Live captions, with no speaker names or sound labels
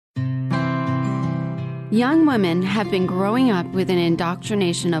Young women have been growing up with an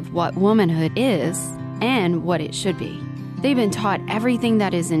indoctrination of what womanhood is and what it should be. They've been taught everything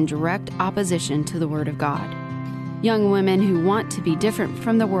that is in direct opposition to the Word of God. Young women who want to be different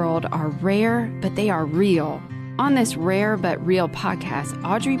from the world are rare, but they are real. On this Rare But Real podcast,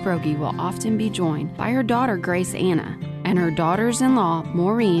 Audrey Broggie will often be joined by her daughter, Grace Anna, and her daughters-in-law,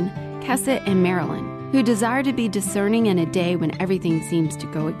 Maureen, Kesset, and Marilyn, who desire to be discerning in a day when everything seems to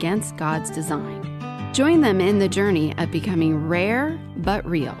go against God's design. Join them in the journey of becoming rare but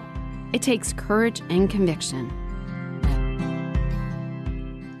real. It takes courage and conviction.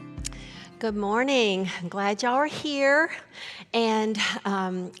 Good morning. I'm glad y'all are here. And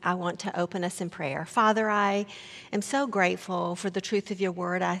I want to open us in prayer. Father, I am so grateful for the truth of your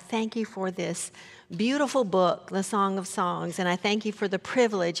word. I thank you for this beautiful book, the Song of Songs. And I thank you for the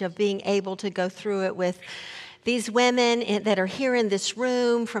privilege of being able to go through it with these women that are here in this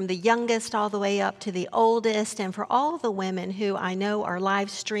room, from the youngest all the way up to the oldest, and for all the women who I know are live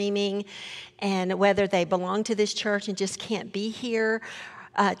streaming, and whether they belong to this church and just can't be here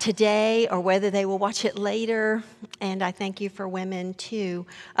today, or whether they will watch it later. And I thank you for women too,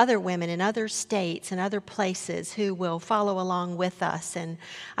 other women in other states and other places who will follow along with us. And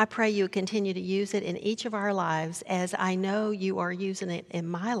I pray you continue to use it in each of our lives, as I know you are using it in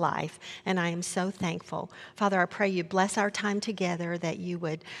my life, and I am so thankful. Father, I pray you bless our time together, that you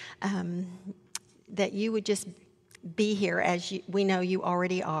would just be here as we know you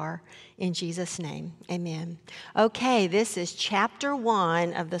already are. In Jesus' name, amen. Okay, this is chapter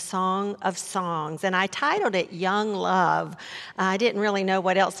 1 of the Song of Songs, and I titled it Young Love. I didn't really know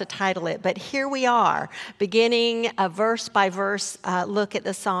what else to title it, but here we are, beginning a verse-by-verse look at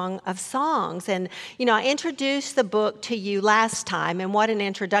the Song of Songs. And, you know, I introduced the book to you last time, and what an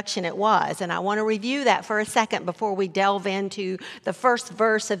introduction it was. And I want to review that for a second before we delve into the first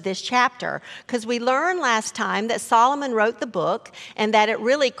verse of this chapter, because we learned last time that Solomon wrote the book, and that it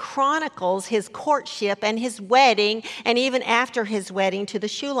really chronicles his courtship and his wedding, and even after his wedding to the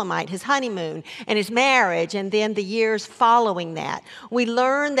Shulamite, his honeymoon and his marriage, and then the years following that. We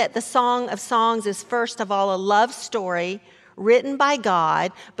learn that the Song of Songs is first of all a love story written by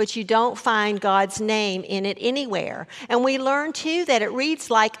God, but you don't find God's name in it anywhere. And we learn, too, that it reads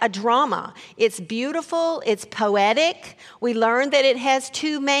like a drama. It's beautiful, it's poetic. We learn that it has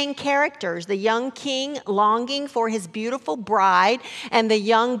two main characters, the young king longing for his beautiful bride, and the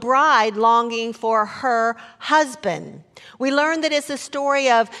young bride longing for her husband. We learn that it's a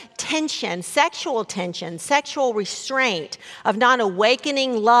story of tension, sexual restraint, of not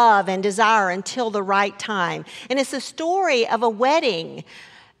awakening love and desire until the right time. And it's a story of a wedding.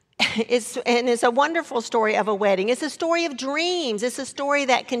 It's a wonderful story of a wedding. It's a story of dreams. It's a story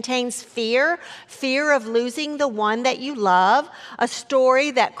that contains fear of losing the one that you love, a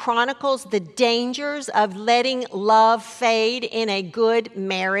story that chronicles the dangers of letting love fade in a good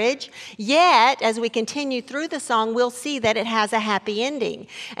marriage. Yet, as we continue through the song, we'll see that it has a happy ending.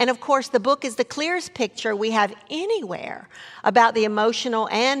 And of course, the book is the clearest picture we have anywhere about the emotional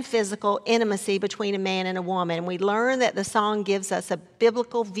and physical intimacy between a man and a woman. And we learn that the song gives us a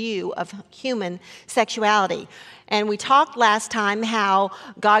biblical view of human sexuality. And we talked last time how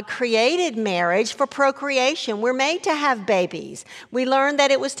God created marriage for procreation. We're made to have babies. We learned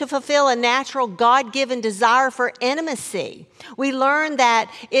that it was to fulfill a natural God-given desire for intimacy. We learned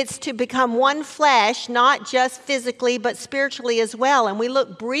that it's to become one flesh, not just physically, but spiritually as well. And we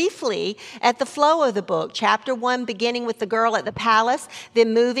look briefly at the flow of the book. Chapter 1 beginning with the girl at the palace,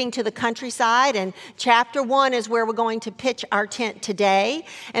 then moving to the countryside. And chapter 1 is where we're going to pitch our tent today.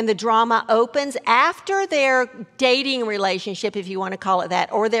 And the drama opens after their dating relationship, if you want to call it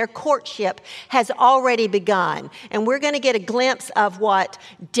that, or their courtship has already begun. And we're going to get a glimpse of what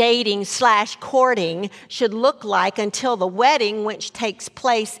dating/courting should look like until the wedding, which takes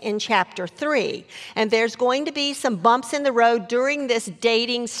place in chapter 3. And there's going to be some bumps in the road during this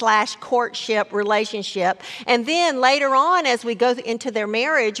dating/courtship relationship. And then later on, as we go into their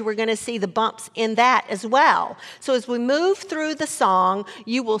marriage, we're going to see the bumps in that as well. So as we move through the song,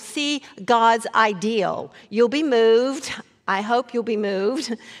 you will see God's ideal. You'll be moved. I hope you'll be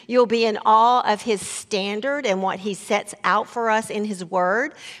moved. You'll be in awe of his standard and what he sets out for us in his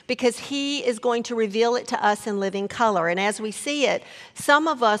word, because he is going to reveal it to us in living color. And as we see it, some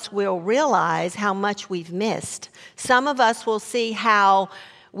of us will realize how much we've missed. Some of us will see how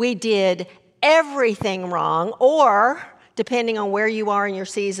we did everything wrong, or depending on where you are in your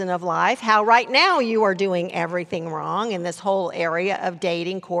season of life, how right now you are doing everything wrong in this whole area of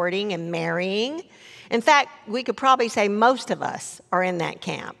dating, courting, and marrying. In fact, we could probably say most of us are in that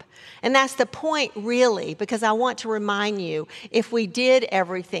camp. And that's the point, really, because I want to remind you, if we did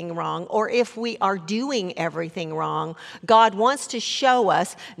everything wrong or if we are doing everything wrong, God wants to show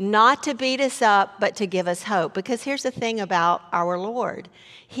us not to beat us up, but to give us hope. Because here's the thing about our Lord.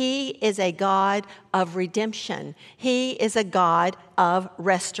 He is a God of redemption. He is a God of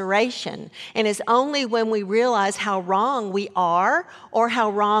restoration. And it's only when we realize how wrong we are or how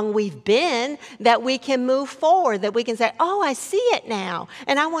wrong we've been that we can move forward, that we can say, oh, I see it now,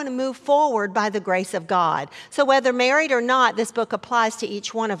 and I want to move forward by the grace of God. So whether married or not, this book applies to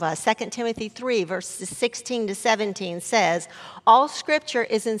each one of us. 2 Timothy 3, verses 16 to 17 says, all Scripture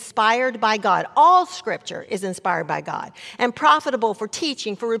is inspired by God. All Scripture is inspired by God and profitable for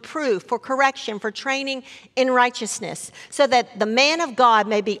teaching, for reproof, for correction, for training in righteousness, so that the man of God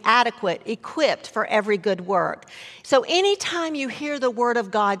may be adequate, equipped for every good work. So anytime you hear the word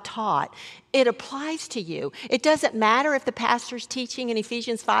of God taught, it applies to you. It doesn't matter if the pastor's teaching in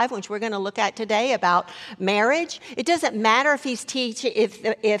Ephesians 5, which we're going to look at today, about marriage. It doesn't matter if he's teaching,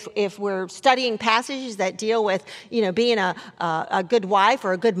 if we're studying passages that deal with, being a good wife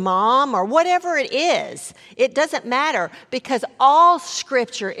or a good mom or whatever it is. It doesn't matter, because all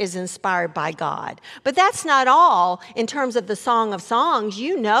Scripture is inspired by God. But that's not all in terms of the Song of Songs.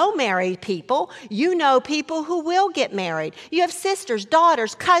 You know married people. You know people who will get married. You have sisters,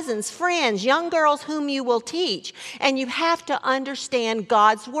 daughters, cousins, friends, young girls whom you will teach. And you have to understand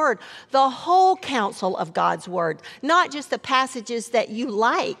God's word, the whole counsel of God's word, not just the passages that you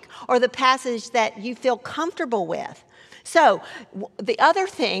like or the passage that you feel comfortable with. So the other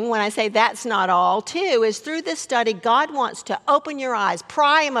thing, when I say that's not all, too, is through this study, God wants to open your eyes,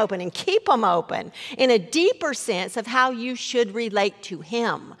 pry them open, and keep them open in a deeper sense of how you should relate to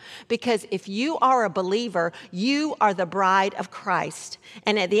Him. Because if you are a believer, you are the bride of Christ.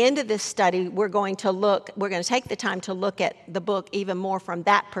 And at the end of this study, we're going to take the time to look at the book even more from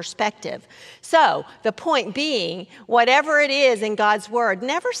that perspective. So the point being, whatever it is in God's Word,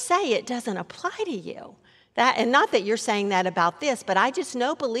 never say it doesn't apply to you. And not that you're saying that about this, but I just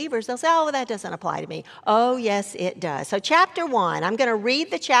know believers, they'll say, oh, that doesn't apply to me. Oh, yes, it does. So chapter 1, I'm going to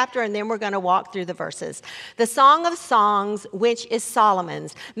read the chapter and then we're going to walk through the verses. The Song of Songs, which is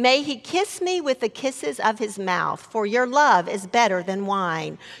Solomon's. May he kiss me with the kisses of his mouth, for your love is better than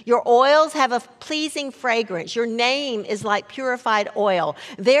wine. Your oils have a pleasing fragrance. Your name is like purified oil.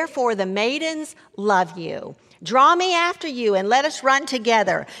 Therefore, the maidens love you. Draw me after you and let us run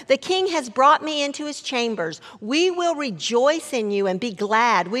together. The king has brought me into his chambers. We will rejoice in you and be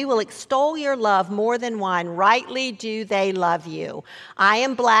glad. We will extol your love more than wine. Rightly do they love you. I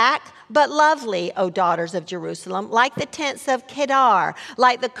am black, but lovely, O daughters of Jerusalem, like the tents of Kedar,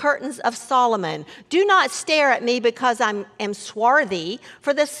 like the curtains of Solomon. Do not stare at me because I am swarthy,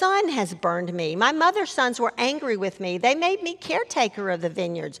 for the sun has burned me. My mother's sons were angry with me. They made me caretaker of the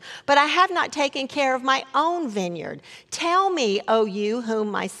vineyards, but I have not taken care of my own vineyard. Tell me, O you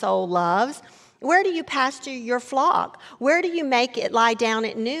whom my soul loves, where do you pasture your flock? Where do you make it lie down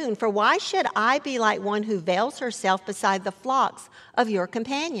at noon? For why should I be like one who veils herself beside the flocks of your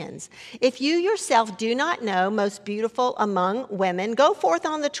companions? If you yourself do not know, most beautiful among women, go forth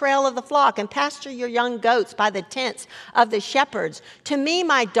on the trail of the flock and pasture your young goats by the tents of the shepherds. To me,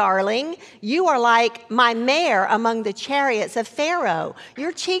 my darling, you are like my mare among the chariots of Pharaoh.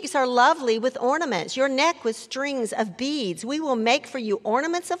 Your cheeks are lovely with ornaments, your neck with strings of beads. We will make for you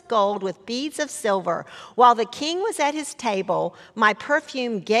ornaments of gold with beads of silver. While the king was at his table, my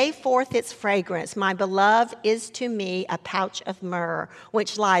perfume gave forth its fragrance. My beloved is to me a pouch of myrrh,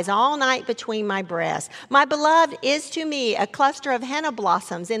 which lies all night between my breasts. My beloved is to me a cluster of henna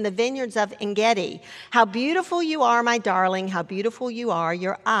blossoms in the vineyards of En-gedi. How beautiful you are, my darling, how beautiful you are.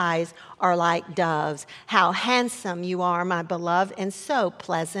 Your eyes are like doves. How handsome you are, my beloved, and so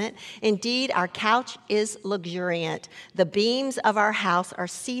pleasant. Indeed, our couch is luxuriant. The beams of our house are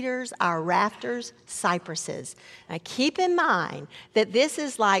cedars, our rafters, cypresses. Now, keep in mind that this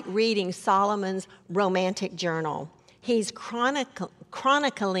is like reading Solomon's romantic journal. He's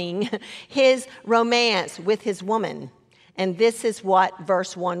chronicling his romance with his woman. And this is what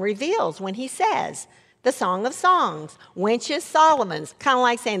verse 1 reveals when he says, the Song of Songs, which is Solomon's. Kind of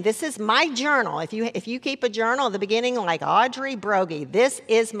like saying, this is my journal. If you keep a journal at the beginning, like Audrey Broggie, this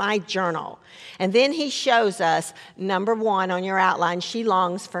is my journal. And then he shows us, number 1 on your outline, she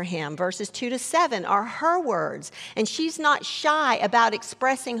longs for him. Verses 2 to 7 are her words. And she's not shy about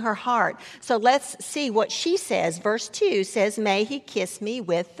expressing her heart. So let's see what she says. Verse 2 says, may he kiss me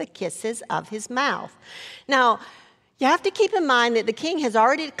with the kisses of his mouth. Now, you have to keep in mind that the king has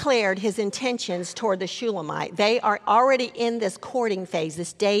already declared his intentions toward the Shulamite. They are already in this courting phase,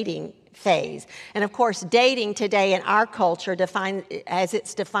 this dating phase. And of course, dating today in our culture, as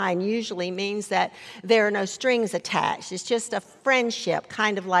it's defined, usually means that there are no strings attached. It's just a friendship,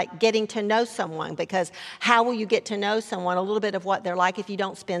 kind of like getting to know someone, because how will you get to know someone, a little bit of what they're like, if you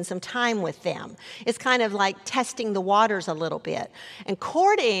don't spend some time with them? It's kind of like testing the waters a little bit. And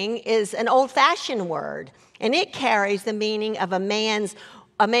courting is an old-fashioned word, and it carries the meaning of a man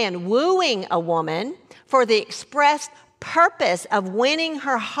wooing a woman for the expressed purpose of winning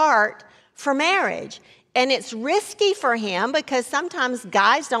her heart for marriage. And it's risky for him because sometimes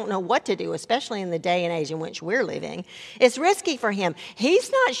guys don't know what to do, especially in the day and age in which we're living. It's risky for him.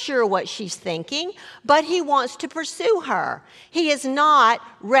 He's not sure what she's thinking, but he wants to pursue her. He is not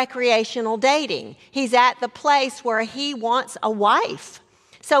recreational dating. He's at the place where he wants a wife.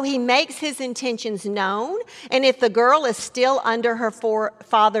 So he makes his intentions known, and if the girl is still under her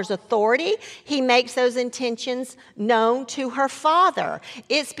father's authority, he makes those intentions known to her father.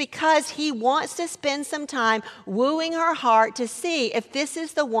 It's because he wants to spend some time wooing her heart to see if this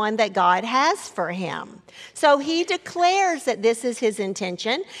is the one that God has for him. So he declares that this is his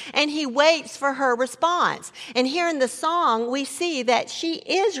intention, and he waits for her response. And here in the song, we see that she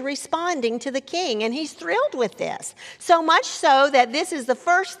is responding to the king, and he's thrilled with this. So much so that this is the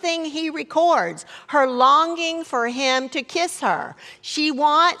first thing he records, her longing for him to kiss her. She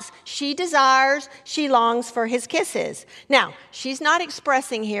wants, she desires, she longs for his kisses. Now, she's not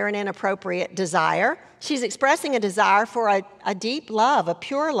expressing here an inappropriate desire. She's expressing a desire for a deep love, a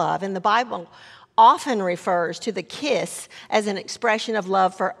pure love. In the Bible, often refers to the kiss as an expression of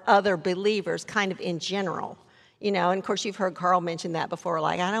love for other believers, kind of in general. You know, and of course, you've heard Carl mention that before,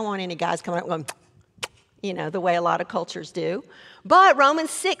 like, I don't want any guys coming up going, you know, the way a lot of cultures do. But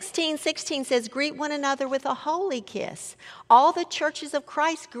Romans 16:16 says, greet one another with a holy kiss. All the churches of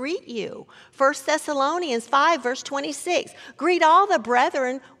Christ greet you. 1 Thessalonians 5, verse 26, greet all the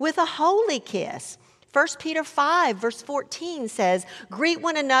brethren with a holy kiss. 1 Peter 5, verse 14 says, greet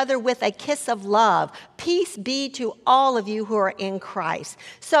one another with a kiss of love. Peace be to all of you who are in Christ.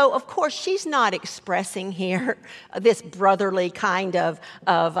 So, of course, she's not expressing here this brotherly kind of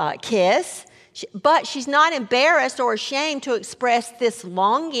kiss. But she's not embarrassed or ashamed to express this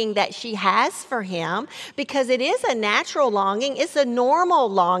longing that she has for him, because it is a natural longing. It's a normal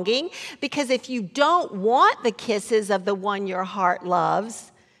longing, because if you don't want the kisses of the one your heart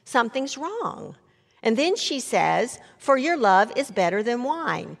loves, something's wrong. And then she says, for your love is better than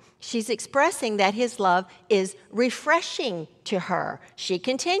wine. She's expressing that his love is refreshing to her. She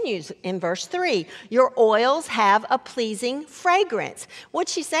continues in verse 3, your oils have a pleasing fragrance. What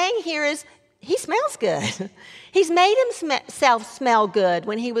she's saying here is, he smells good. He's made himself smell good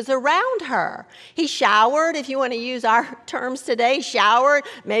when he was around her. He showered, if you want to use our terms today, showered.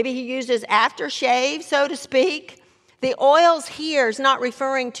 Maybe he used his aftershave, so to speak. The oils here is not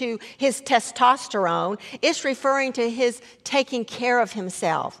referring to his testosterone. It's referring to his taking care of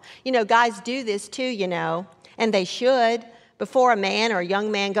himself. You know, guys do this too, you know, and they should. Before a man or a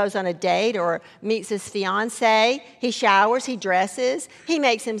young man goes on a date or meets his fiancée, he showers, he dresses, he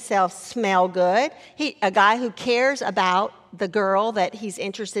makes himself smell good. A guy who cares about the girl that he's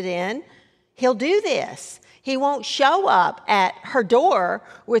interested in, he'll do this. He won't show up at her door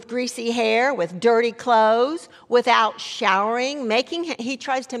with greasy hair, with dirty clothes, without showering. He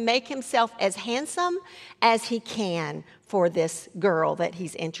tries to make himself as handsome as he can for this girl that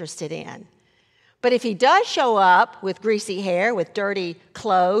he's interested in. But if he does show up with greasy hair, with dirty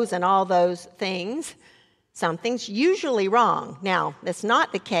clothes and all those things, something's usually wrong. Now, that's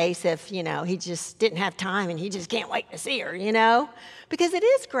not the case if, you know, he just didn't have time and he just can't wait to see her, you know? Because it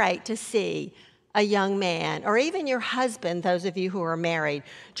is great to see a young man, or even your husband, those of you who are married,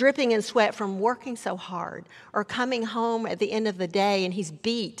 dripping in sweat from working so hard, or coming home at the end of the day and he's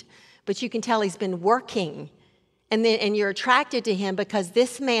beat, but you can tell he's been working. And you're attracted to him because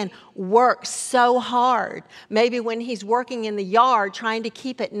this man works so hard. Maybe when he's working in the yard trying to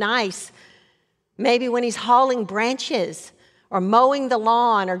keep it nice. Maybe when he's hauling branches or mowing the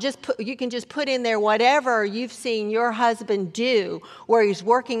lawn, or you can just put in there whatever you've seen your husband do where he's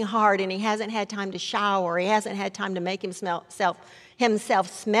working hard and he hasn't had time to shower. He hasn't had time to make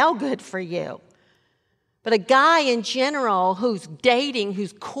himself smell good for you. But a guy in general who's dating,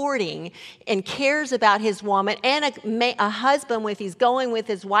 who's courting, and cares about his woman, and a husband, if he's going with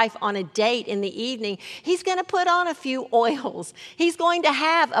his wife on a date in the evening, he's going to put on a few oils. He's going to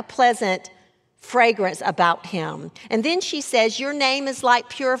have a pleasant fragrance about him. And then she says, your name is like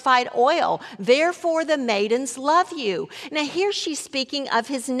purified oil. Therefore, the maidens love you. Now, here she's speaking of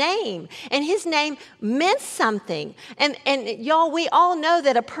his name, and his name meant something. And y'all, we all know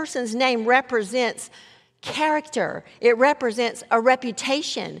that a person's name represents character. It represents a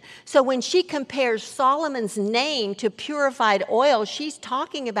reputation. So when she compares Solomon's name to purified oil, she's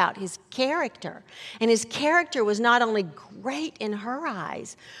talking about his character. And his character was not only great in her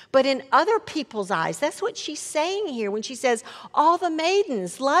eyes, but in other people's eyes. That's what she's saying here when she says, all the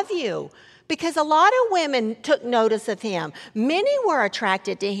maidens love you. Because a lot of women took notice of him. Many were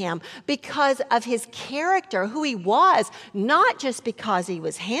attracted to him because of his character, who he was, not just because he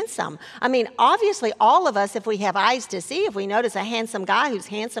was handsome. I mean, obviously, all of us, if we have eyes to see, if we notice a handsome guy who's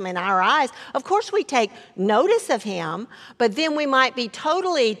handsome in our eyes, of course we take notice of him, but then we might be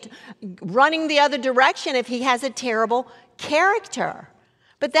totally running the other direction if he has a terrible character.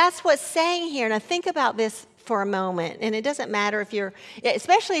 But that's what's saying here. Now think about this for a moment, and it doesn't matter if you're,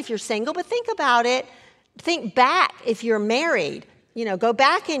 especially if you're single, but think about it. Think back if you're married. Go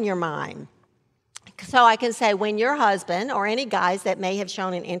back in your mind. So I can say when your husband or any guys that may have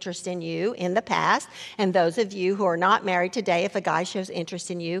shown an interest in you in the past, and those of you who are not married today, if a guy shows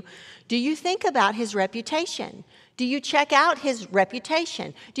interest in you, do you think about his reputation? Do you check out his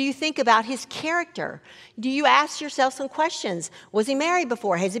reputation? Do you think about his character? Do you ask yourself some questions? Was he married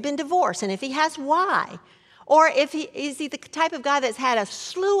before? Has he been divorced? And if he has, why? Or is he the type of guy that's had a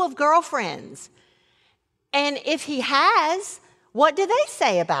slew of girlfriends? And if he has, what do they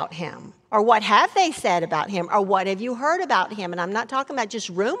say about him? Or what have they said about him? Or what have you heard about him? And I'm not talking about just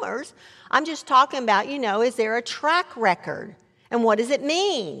rumors. I'm just talking about, is there a track record? And what does it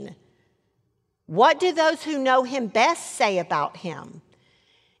mean? What do those who know him best say about him?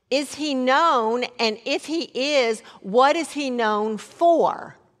 Is he known? And if he is, what is he known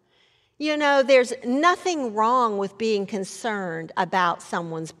for? There's nothing wrong with being concerned about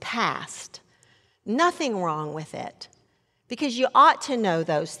someone's past. Nothing wrong with it. Because you ought to know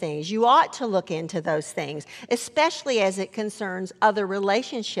those things. You ought to look into those things, especially as it concerns other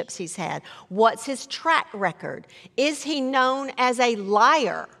relationships he's had. What's his track record? Is he known as a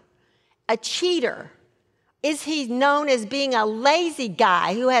liar, a cheater? Is he known as being a lazy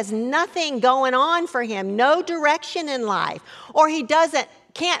guy who has nothing going on for him, no direction in life? Or he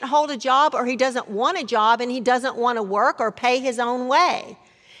can't hold a job, or he doesn't want a job, and he doesn't want to work or pay his own way?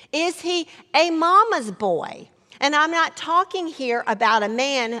 Is he a mama's boy? And I'm not talking here about a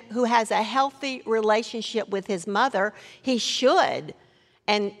man who has a healthy relationship with his mother. He should.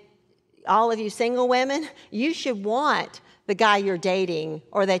 And all of you single women, you should want the guy you're dating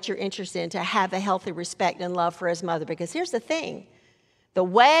or that you're interested in to have a healthy respect and love for his mother. Because here's the thing. The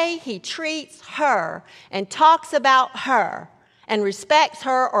way he treats her and talks about her and respects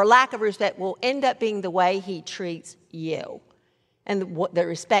her or lack of respect will end up being the way he treats you and the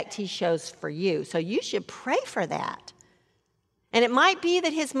respect he shows for you. So you should pray for that. And it might be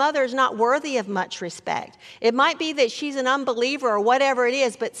that his mother is not worthy of much respect. It might be that she's an unbeliever or whatever it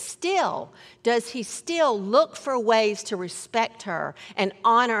is, but still, does he still look for ways to respect her and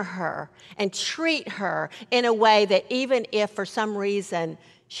honor her and treat her in a way that even if for some reason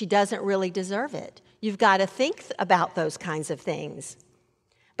she doesn't really deserve it? You've got to think about those kinds of things.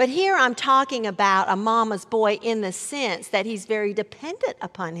 But here I'm talking about a mama's boy in the sense that he's very dependent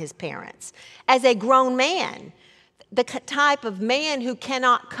upon his parents as a grown man. The type of man who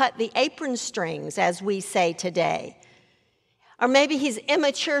cannot cut the apron strings, as we say today. Or maybe he's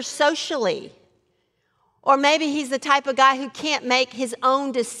immature socially. Or maybe he's the type of guy who can't make his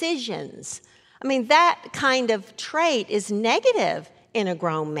own decisions. I mean, that kind of trait is negative in a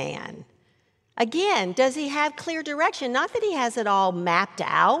grown man. Again, does he have clear direction? Not that he has it all mapped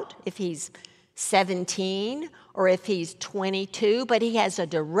out if he's 17 or if he's 22, but he has a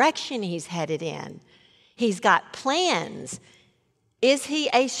direction he's headed in. He's got plans. Is he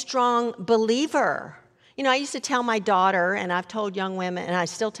a strong believer? I used to tell my daughter, and I've told young women, and I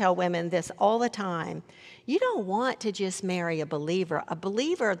still tell women this all the time, you don't want to just marry a believer. A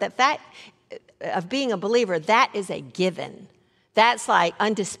believer, of being a believer, that is a given. That's like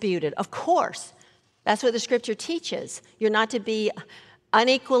undisputed. Of course, that's what the scripture teaches. You're not to be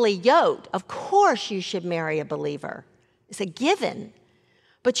unequally yoked. Of course you should marry a believer. It's a given.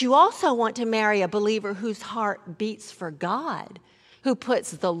 But you also want to marry a believer whose heart beats for God, who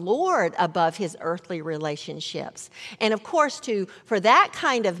puts the Lord above his earthly relationships. And of course, for that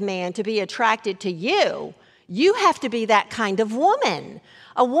kind of man to be attracted to you, you have to be that kind of woman,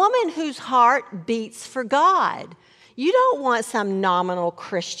 a woman whose heart beats for God. You don't want some nominal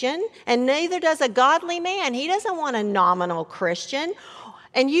Christian, and neither does a godly man. He doesn't want a nominal Christian.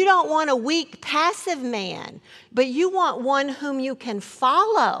 And you don't want a weak, passive man, but you want one whom you can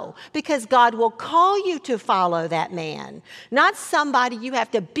follow, because God will call you to follow that man. Not somebody you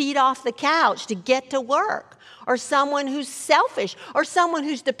have to beat off the couch to get to work, or someone who's selfish, or someone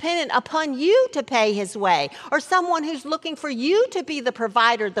who's dependent upon you to pay his way, or someone who's looking for you to be the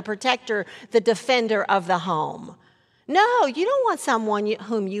provider, the protector, the defender of the home. No, you don't want someone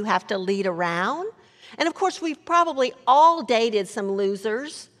whom you have to lead around. And of course, we've probably all dated some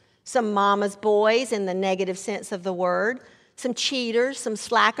losers, some mama's boys in the negative sense of the word, some cheaters, some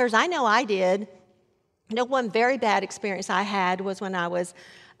slackers. I know I did. You know, one very bad experience I had was when I was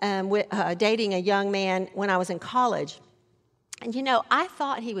dating a young man when I was in college. And you know, I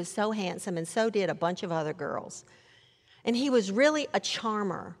thought he was so handsome, and so did a bunch of other girls. And he was really a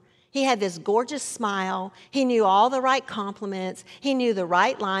charmer. He had this gorgeous smile. He knew all the right compliments. He knew the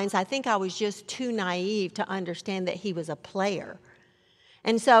right lines. I think I was just too naive to understand that he was a player.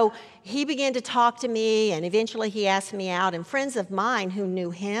 And so he began to talk to me, and eventually he asked me out. And friends of mine who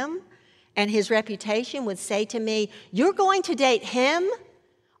knew him and his reputation would say to me, "You're going to date him?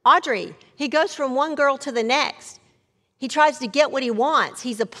 Audrey, he goes from one girl to the next. He tries to get what he wants.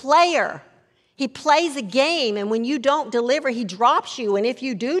 He's a player. He plays a game, and when you don't deliver, he drops you. And if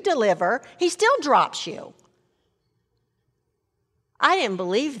you do deliver, he still drops you." I didn't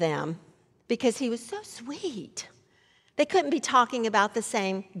believe them because he was so sweet. They couldn't be talking about the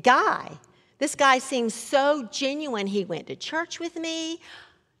same guy. This guy seemed so genuine. He went to church with me.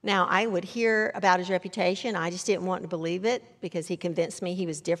 Now, I would hear about his reputation. I just didn't want to believe it because he convinced me he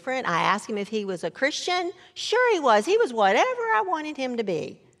was different. I asked him if he was a Christian. Sure he was. He was whatever I wanted him to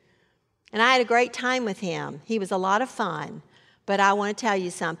be. And I had a great time with him. He was a lot of fun. But I want to tell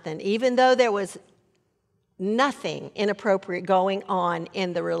you something. Even though there was nothing inappropriate going on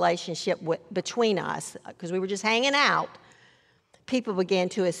in the relationship between us, because we were just hanging out, people began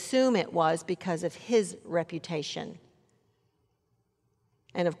to assume it was because of his reputation.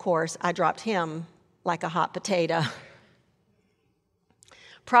 And of course, I dropped him like a hot potato.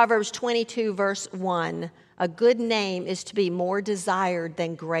 Proverbs 22, verse 1, "A good name is to be more desired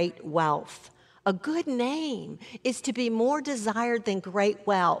than great wealth." A good name is to be more desired than great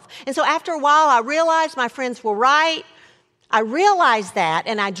wealth. And so after a while, I realized my friends were right. I realized that,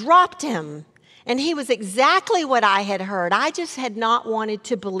 and I dropped him. And he was exactly what I had heard. I just had not wanted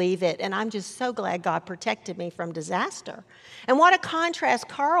to believe it. And I'm just so glad God protected me from disaster. And what a contrast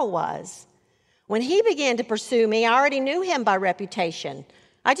Carl was. When he began to pursue me, I already knew him by reputation.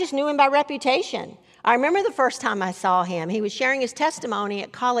 I just knew him by reputation. I remember the first time I saw him. He was sharing his testimony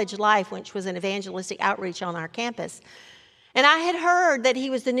at College Life, which was an evangelistic outreach on our campus. And I had heard that he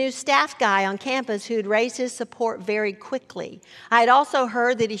was the new staff guy on campus who had raised his support very quickly. I had also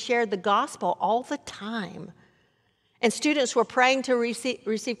heard that he shared the gospel all the time. And students were praying to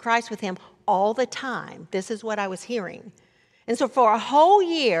receive Christ with him all the time. This is what I was hearing. And so for a whole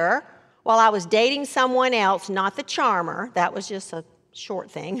year, while I was dating someone else, not the charmer, that was just a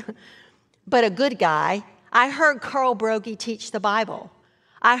short thing, but a good guy, I heard Carl Broggie teach the Bible.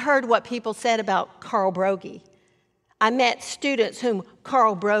 I heard what people said about Carl Broggie. I met students whom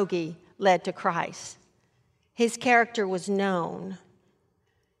Carl Broggie led to Christ. His character was known.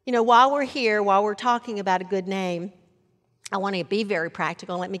 You know, while we're here, while we're talking about a good name, I want to be very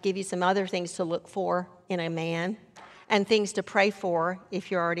practical. Let me give you some other things to look for in a man and things to pray for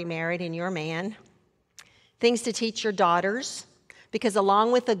if you're already married and you're a man. Things to teach your daughters, because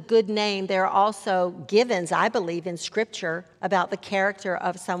along with a good name, there are also givens, I believe, in Scripture about the character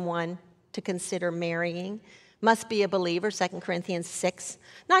of someone to consider marrying. Must be a believer, 2 Corinthians 6.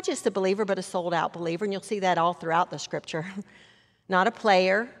 Not just a believer, but a sold-out believer, and you'll see that all throughout the Scripture. Not a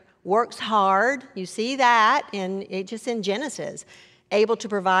player, works hard. You see that just in Genesis. Able to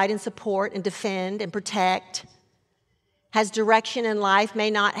provide and support and defend and protect. Has direction in life, may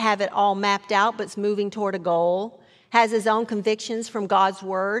not have it all mapped out, but is moving toward a goal. Has his own convictions from God's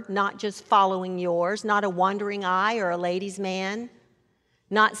word, not just following yours. Not a wandering eye or a ladies' man.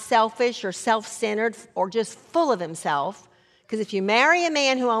 Not selfish or self-centered or just full of himself. Because if you marry a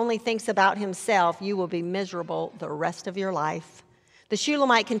man who only thinks about himself, you will be miserable the rest of your life. The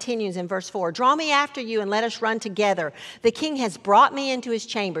Shulamite continues in verse 4, "Draw me after you and let us run together. The king has brought me into his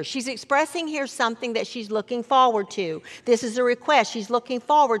chamber." She's expressing here something that she's looking forward to. This is a request. She's looking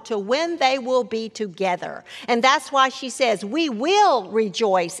forward to when they will be together. And that's why she says, "We will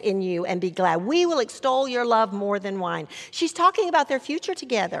rejoice in you and be glad. We will extol your love more than wine." She's talking about their future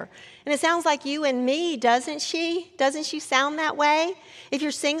together. And it sounds like you and me, doesn't she? Doesn't she sound that way? If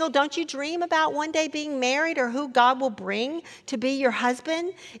you're single, don't you dream about one day being married or who God will bring to be your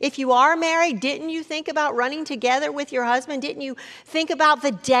husband? If you are married, didn't you think about running together with your husband? Didn't you think about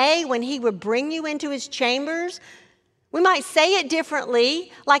the day when he would bring you into his chambers? We might say it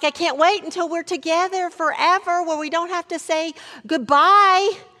differently, like I can't wait until we're together forever where we don't have to say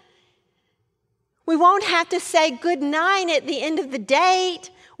goodbye. We won't have to say good night at the end of the date.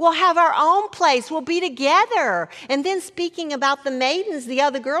 We'll have our own place. We'll be together. And then speaking about the maidens, the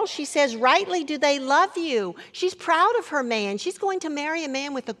other girl, she says, rightly do they love you. She's proud of her man. She's going to marry a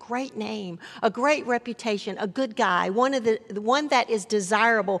man with a great name, a great reputation, a good guy, one that is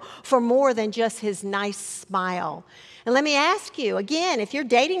desirable for more than just his nice smile. And let me ask you, again, if you're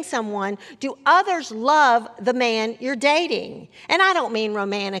dating someone, do others love the man you're dating? And I don't mean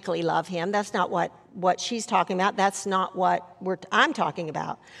romantically love him. That's not what she's talking about. That's not what I'm talking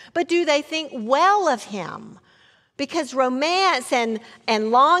about. But do they think well of him? Because romance and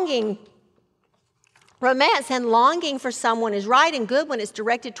longing for someone is right and good when it's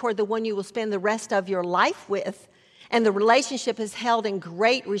directed toward the one you will spend the rest of your life with, and the relationship is held in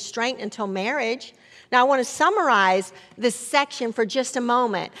great restraint until marriage. Now, I want to summarize this section for just a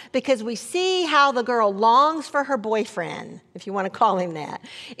moment because we see how the girl longs for her boyfriend, if you want to call him that.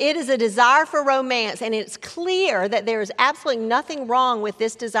 It is a desire for romance, and it's clear that there is absolutely nothing wrong with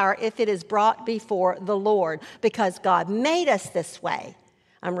this desire if it is brought before the Lord because God made us this way.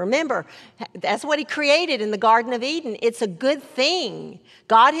 Remember, that's what he created in the Garden of Eden. It's a good thing.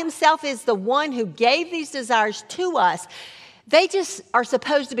 God himself is the one who gave these desires to us. They just are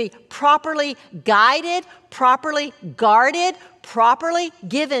supposed to be properly guided, properly guarded, properly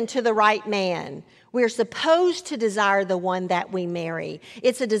given to the right man. We're supposed to desire the one that we marry.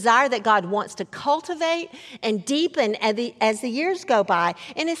 It's a desire that God wants to cultivate and deepen as the years go by.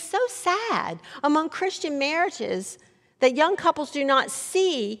 And it's so sad among Christian marriages that young couples do not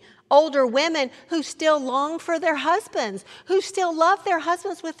see older women who still long for their husbands, who still love their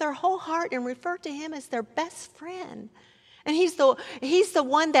husbands with their whole heart and refer to him as their best friend. And he's the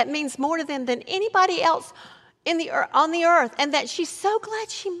one that means more to them than anybody else on the earth, and that she's so glad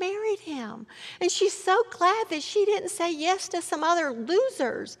she married him. And she's so glad that she didn't say yes to some other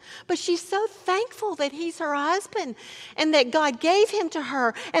losers, but she's so thankful that he's her husband and that God gave him to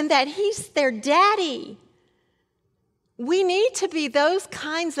her and that he's their daddy. We need to be those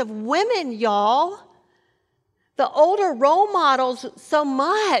kinds of women, y'all. The older role models so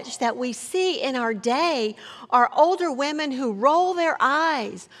much that we see in our day are older women who roll their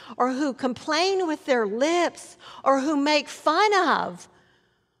eyes or who complain with their lips or who make fun of.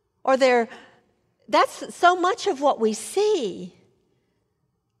 That's so much of what we see.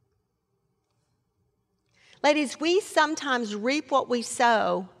 Ladies, we sometimes reap what we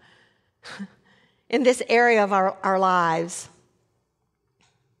sow in this area of our lives.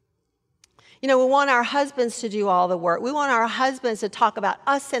 You know, we want our husbands to do all the work. We want our husbands to talk about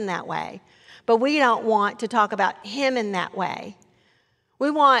us in that way. But we don't want to talk about him in that way.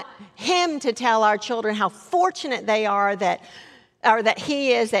 We want him to tell our children how fortunate they are that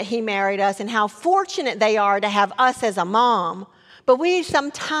he married us and how fortunate they are to have us as a mom. But we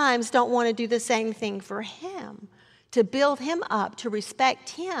sometimes don't want to do the same thing for him, to build him up, to respect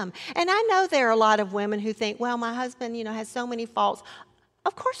him. And I know there are a lot of women who think, well, my husband, has so many faults.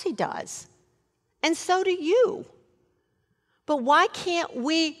 Of course he does. And so do you. But why can't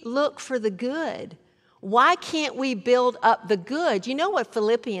we look for the good? Why can't we build up the good? You know what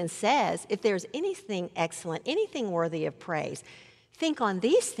Philippians says? If there's anything excellent, anything worthy of praise, think on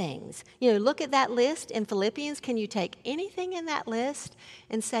these things. Look at that list in Philippians. Can you take anything in that list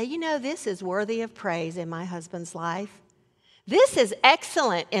and say, this is worthy of praise in my husband's life? This is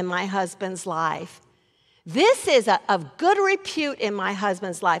excellent in my husband's life. This is of good repute in my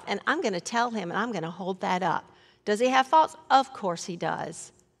husband's life, and I'm going to tell him, and I'm going to hold that up. Does he have faults? Of course he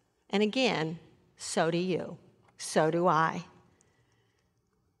does. And again, so do you. So do I.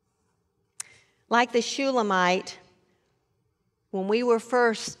 Like the Shulamite, when we were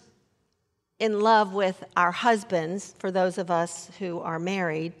first in love with our husbands, for those of us who are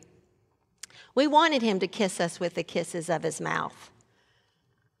married, we wanted him to kiss us with the kisses of his mouth.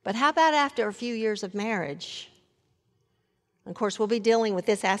 But how about after a few years of marriage? Of course, we'll be dealing with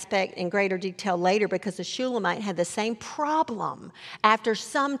this aspect in greater detail later because the Shulamite had the same problem after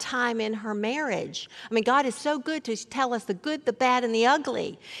some time in her marriage. God is so good to tell us the good, the bad, and the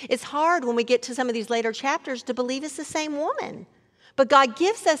ugly. It's hard when we get to some of these later chapters to believe it's the same woman. But God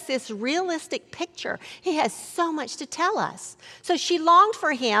gives us this realistic picture. He has so much to tell us. So she longed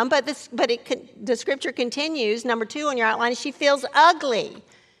for him, but the scripture continues, number 2 on your outline, she feels ugly.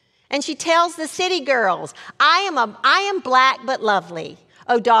 And she tells the city girls, I am black but lovely,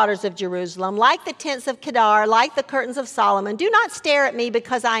 O daughters of Jerusalem, like the tents of Kedar, like the curtains of Solomon. Do not stare at me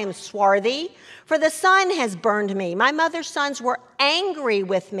because I am swarthy, for the sun has burned me. My mother's sons were angry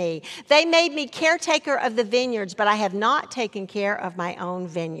with me. They made me caretaker of the vineyards, but I have not taken care of my own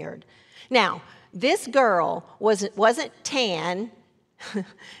vineyard. Now, this girl wasn't tan,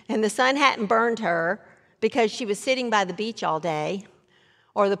 and the sun hadn't burned her because she was sitting by the beach all day,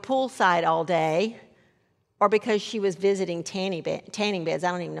 or the poolside all day, or because she was visiting tanning beds. I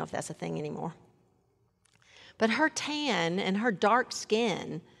don't even know if that's a thing anymore. But her tan and her dark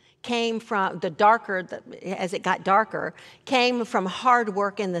skin came from as it got darker, came from hard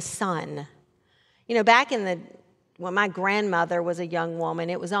work in the sun. You know, back when my grandmother was a young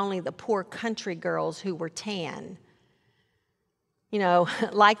woman, it was only the poor country girls who were tan. You know,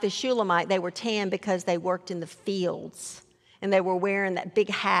 like the Shulamite, they were tan because they worked in the fields. And they were wearing that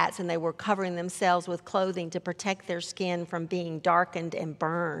big hats, and they were covering themselves with clothing to protect their skin from being darkened and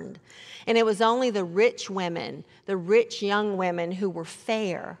burned. And it was only the rich women, the rich young women who were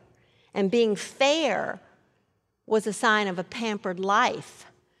fair. And being fair was a sign of a pampered life.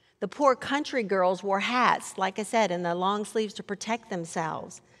 The poor country girls wore hats, like I said, and the long sleeves to protect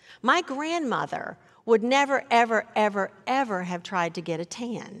themselves. My grandmother would never, ever, ever, ever have tried to get a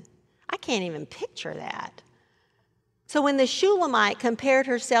tan. I can't even picture that. So when the Shulamite compared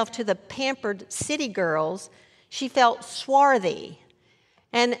herself to the pampered city girls, she felt swarthy.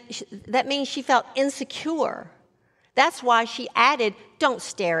 And that means she felt insecure. That's why she added, don't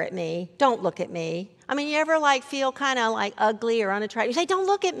stare at me, don't look at me. I mean, you ever feel kind of ugly or unattractive? You say, don't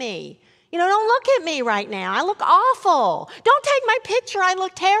look at me. You know, don't look at me right now. I look awful. Don't take my picture. I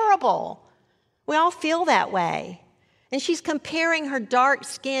look terrible. We all feel that way. And she's comparing her dark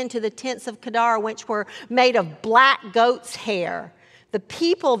skin to the tents of Kedar, which were made of black goat's hair. The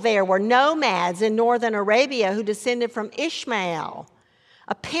people there were nomads in northern Arabia who descended from Ishmael.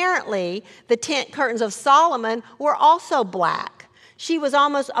 Apparently, the tent curtains of Solomon were also black. She was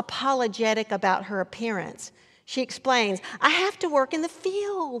almost apologetic about her appearance. She explains, I have to work in the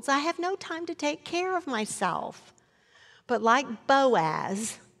fields. I have no time to take care of myself. But like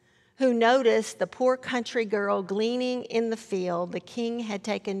Boaz, who noticed the poor country girl gleaning in the field, the king had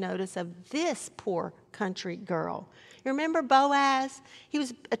taken notice of this poor country girl. You remember Boaz? He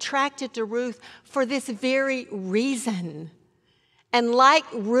was attracted to Ruth for this very reason. And like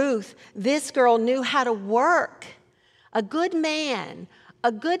Ruth, this girl knew how to work. A man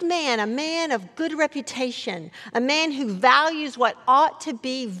of good reputation, a man who values what ought to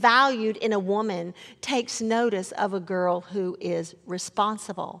be valued in a woman, takes notice of a girl who is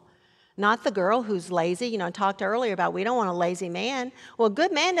responsible. Not the girl who's lazy. You know, I talked earlier about we don't want a lazy man. Well, a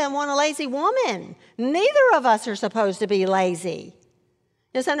good man doesn't want a lazy woman. Neither of us are supposed to be lazy.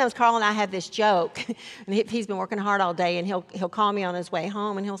 You know, sometimes Carl and I have this joke, and he's been working hard all day, and he'll call me on his way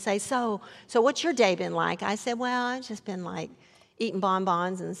home, and he'll say, so what's your day been like? I said, well, I've just been eating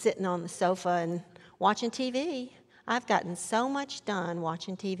bonbons and sitting on the sofa and watching TV. I've gotten so much done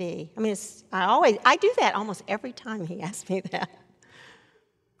watching TV. I mean, I do that almost every time he asks me that.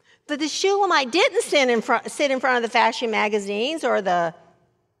 But the Shulamite didn't sit in front of the fashion magazines or the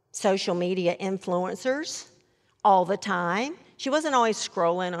social media influencers all the time. She wasn't always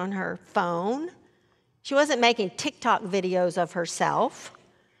scrolling on her phone. She wasn't making TikTok videos of herself.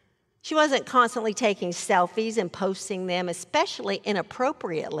 She wasn't constantly taking selfies and posting them, especially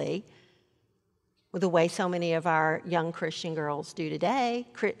inappropriately, with the way so many of our young Christian girls do today.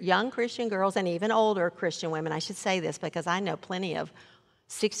 Young Christian girls and even older Christian women. I should say this because I know plenty of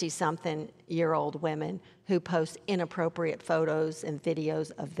 60-something-year-old women who post inappropriate photos and videos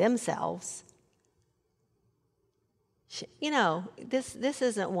of themselves. You know, this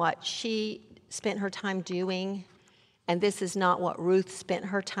isn't what she spent her time doing, and this is not what Ruth spent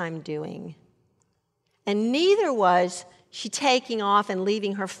her time doing. And neither was she taking off and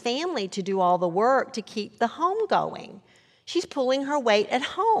leaving her family to do all the work to keep the home going. She's pulling her weight at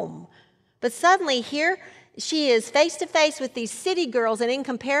home. But suddenly here she is face to face with these city girls, and in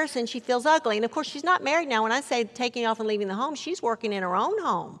comparison, she feels ugly. And of course, she's not married now. When I say taking off and leaving the home, she's working in her own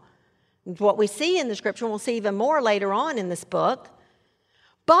home. What we see in the scripture, and we'll see even more later on in this book.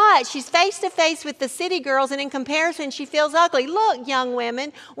 But she's face to face with the city girls, and in comparison, she feels ugly. Look, young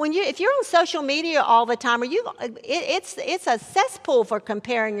women, if you're on social media all the time, it's a cesspool for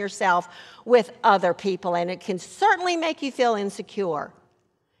comparing yourself with other people, and it can certainly make you feel insecure.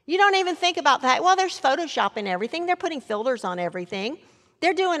 You don't even think about that. Well, there's Photoshop and everything. They're putting filters on everything.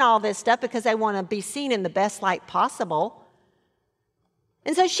 They're doing all this stuff because they want to be seen in the best light possible.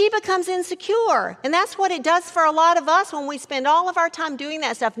 And so she becomes insecure. And that's what it does for a lot of us when we spend all of our time doing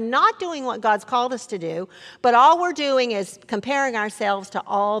that stuff, not doing what God's called us to do, but all we're doing is comparing ourselves to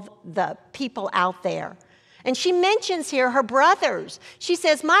all the people out there. And she mentions here her brothers. She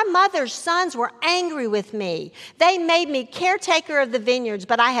says, my mother's sons were angry with me. They made me caretaker of the vineyards,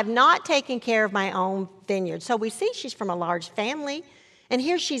 but I have not taken care of my own vineyard. So we see she's from a large family. And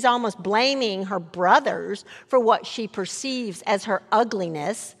here she's almost blaming her brothers for what she perceives as her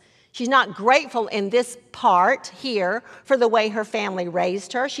ugliness. She's not grateful in this part here for the way her family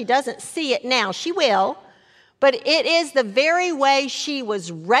raised her. She doesn't see it now. She will. But it is the very way she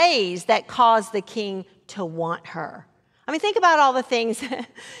was raised that caused the king to want her. I mean, think about all the things,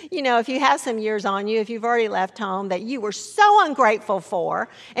 if you have some years on you, if you've already left home, that you were so ungrateful for,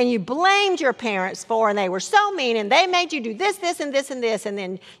 and you blamed your parents for, and they were so mean, and they made you do this, this, and this, and this, and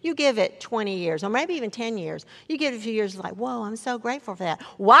then you give it 20 years, or maybe even 10 years. You give it a few years, like, whoa, I'm so grateful for that.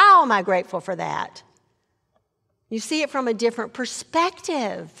 Wow, am I grateful for that? You see it from a different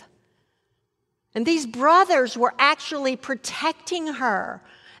perspective. And these brothers were actually protecting her.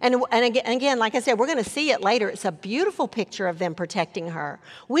 And again, like I said, we're going to see it later. It's a beautiful picture of them protecting her.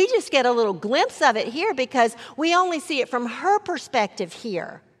 We just get a little glimpse of it here because we only see it from her perspective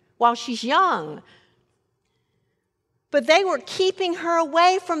here while she's young. But they were keeping her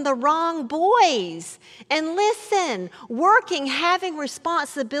away from the wrong boys. And listen, working, having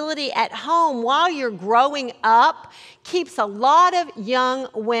responsibility at home while you're growing up keeps a lot of young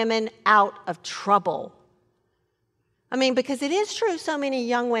women out of trouble. I mean, because it is true, so many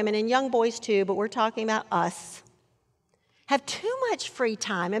young women and young boys too, but we're talking about us, have too much free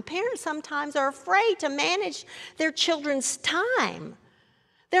time. And parents sometimes are afraid to manage their children's time.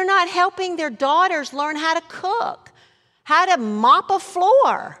 They're not helping their daughters learn how to cook, how to mop a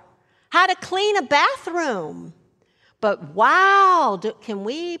floor, how to clean a bathroom. But wow, do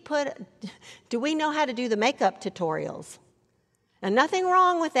we know how to do the makeup tutorials? And nothing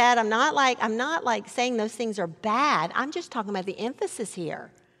wrong with that. I'm not like saying those things are bad. I'm just talking about the emphasis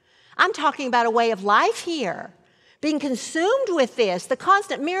here. I'm talking about a way of life here. Being consumed with this, the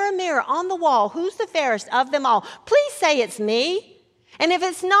constant mirror, mirror on the wall. Who's the fairest of them all? Please say it's me. And if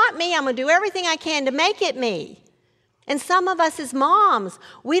it's not me, I'm going to do everything I can to make it me. And some of us as moms,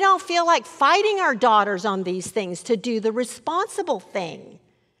 we don't feel like fighting our daughters on these things to do the responsible thing.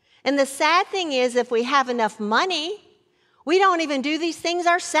 And the sad thing is, if we have enough money, we don't even do these things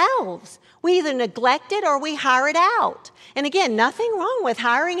ourselves. We either neglect it or we hire it out. And again, nothing wrong with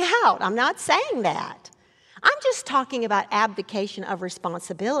hiring out. I'm not saying that. I'm just talking about abdication of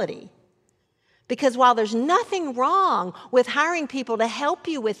responsibility. Because while there's nothing wrong with hiring people to help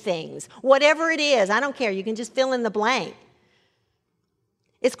you with things, whatever it is, I don't care, you can just fill in the blank.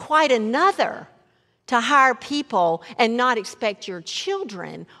 It's quite another to hire people and not expect your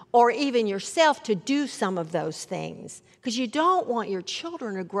children or even yourself to do some of those things. Because you don't want your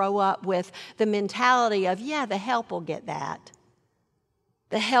children to grow up with the mentality of, yeah, the help will get that.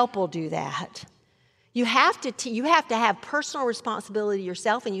 The help will do that. You have to have personal responsibility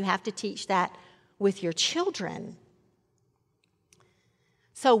yourself, and you have to teach that with your children.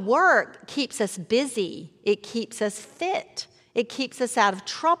 So work keeps us busy. It keeps us fit. It keeps us out of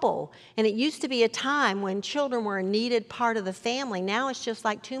trouble. And it used to be a time when children were a needed part of the family. Now it's just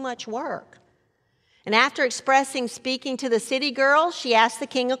like too much work. And after speaking to the city girls, she asked the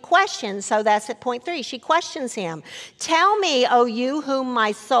king a question. So that's at point 3. She questions him. Tell me, O you whom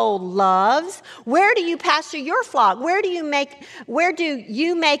my soul loves, where do you pasture your flock? Where do you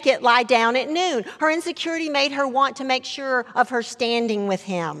make it lie down at noon? Her insecurity made her want to make sure of her standing with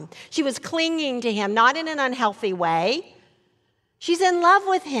him. She was clinging to him, not in an unhealthy way. She's in love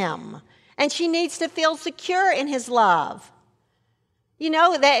with him, and she needs to feel secure in his love. You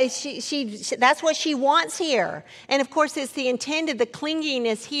know, that's what she wants here. And of course, it's the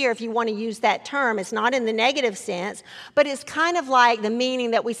clinginess here, if you want to use that term. It's not in the negative sense, but it's kind of like the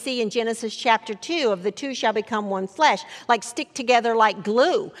meaning that we see in Genesis chapter 2 of the two shall become one flesh, like stick together like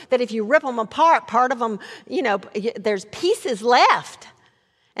glue, that if you rip them apart, part of them, there's pieces left.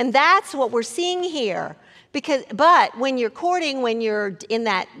 And that's what we're seeing here. But when you're courting, when you're in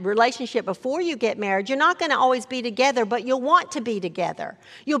that relationship before you get married, you're not going to always be together, but you'll want to be together.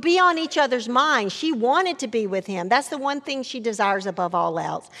 You'll be on each other's minds. She wanted to be with him. That's the one thing she desires above all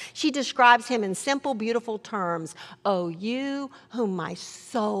else. She describes him in simple, beautiful terms. Oh, you whom my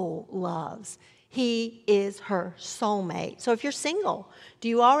soul loves. He is her soulmate. So if you're single, do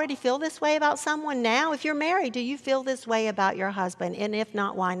you already feel this way about someone now? If you're married, do you feel this way about your husband? And if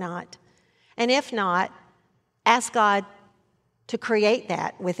not, why not? And if not, ask God to create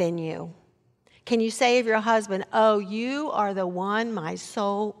that within you. Can you say of your husband, oh, you are the one my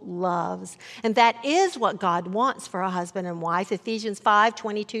soul loves? And that is what God wants for a husband and wife. Ephesians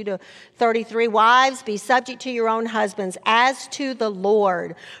 5:22-33. Wives, be subject to your own husbands as to the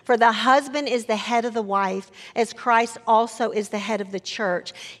Lord. For the husband is the head of the wife, as Christ also is the head of the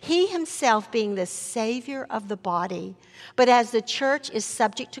church. He himself being the Savior of the body. But as the church is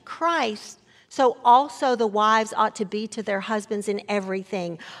subject to Christ, so also the wives ought to be to their husbands in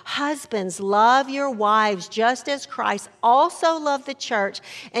everything. Husbands, love your wives just as Christ also loved the church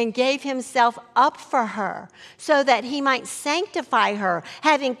and gave himself up for her, so that he might sanctify her,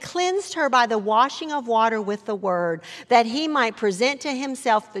 having cleansed her by the washing of water with the word, that he might present to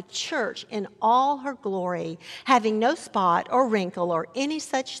himself the church in all her glory, having no spot or wrinkle or any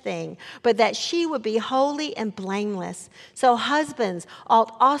such thing, but that she would be holy and blameless. So husbands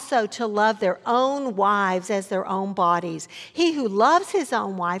ought also to love their own wives as their own bodies. He who loves his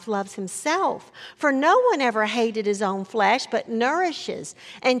own wife loves himself. For no one ever hated his own flesh, but nourishes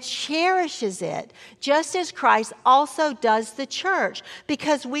and cherishes it, just as Christ also does the church,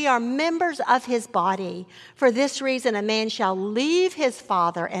 because we are members of his body. For this reason, a man shall leave his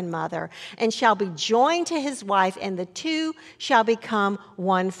father and mother and shall be joined to his wife, and the two shall become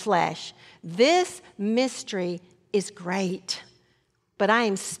one flesh. This mystery is great. But I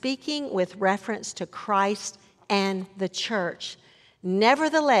am speaking with reference to Christ and the church.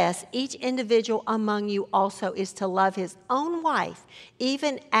 Nevertheless, each individual among you also is to love his own wife,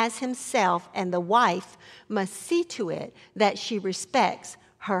 even as himself, and the wife must see to it that she respects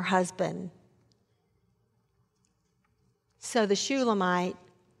her husband. So the Shulamite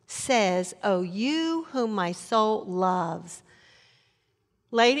says, "O you whom my soul loves."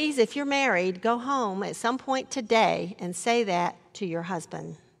 Ladies, if you're married, go home at some point today and say that to your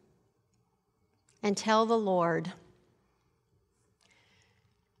husband. And tell the Lord,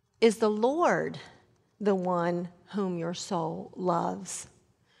 is the Lord the one whom your soul loves?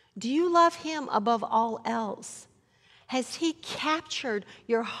 Do you love him above all else? Has he captured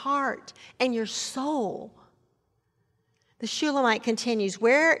your heart and your soul? The Shulamite continues,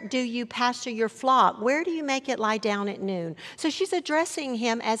 where do you pasture your flock? Where do you make it lie down at noon? So she's addressing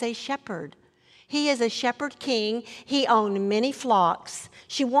him as a shepherd. He is a shepherd king. He owned many flocks.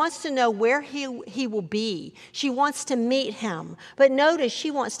 She wants to know where he will be. She wants to meet him. But notice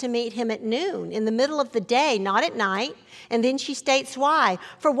she wants to meet him at noon, in the middle of the day, not at night. And then she states why.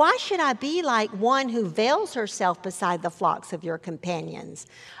 For why should I be like one who veils herself beside the flocks of your companions?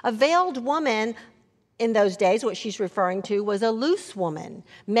 A veiled woman in those days, what she's referring to was a loose woman,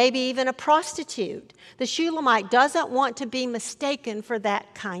 maybe even a prostitute. The Shulamite doesn't want to be mistaken for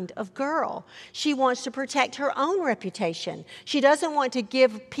that kind of girl. She wants to protect her own reputation. She doesn't want to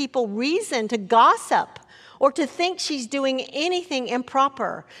give people reason to gossip or to think she's doing anything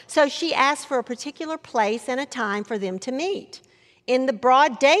improper. So she asks for a particular place and a time for them to meet. In the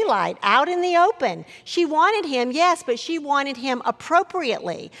broad daylight, out in the open. She wanted him, yes, but she wanted him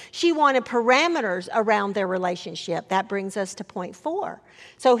appropriately. She wanted parameters around their relationship. That brings us to point 4.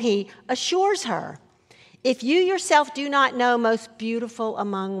 So he assures her, if you yourself do not know, most beautiful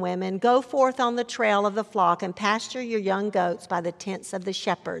among women, go forth on the trail of the flock and pasture your young goats by the tents of the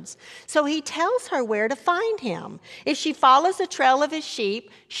shepherds. So he tells her where to find him. If she follows the trail of his sheep,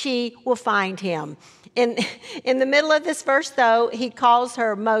 she will find him. In the middle of this verse, though, he calls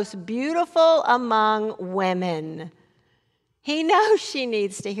her most beautiful among women. He knows she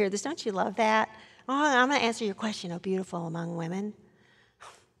needs to hear this. Don't you love that? Oh, I'm going to answer your question, oh, beautiful among women.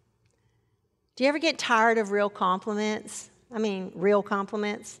 Do you ever get tired of real compliments? I mean, real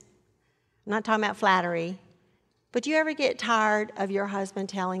compliments. I'm not talking about flattery. But do you ever get tired of your husband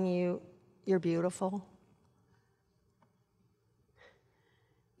telling you you're beautiful?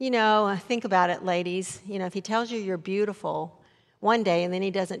 You know, think about it, ladies. You know, if he tells you you're beautiful one day and then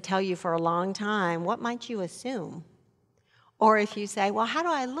he doesn't tell you for a long time, what might you assume? Or if you say, well, how do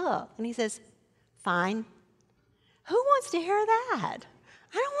I look? And he says, fine. Who wants to hear that?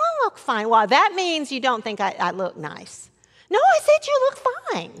 I don't want to look fine. Well, that means you don't think I look nice. No, I said you look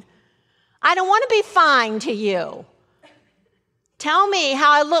fine. I don't want to be fine to you. Tell me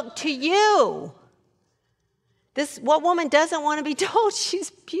how I look to you. What woman doesn't want to be told she's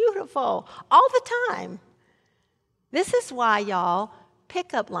beautiful all the time? This is why, y'all,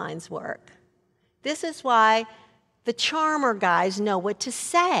 pickup lines work. This is why the charmer guys know what to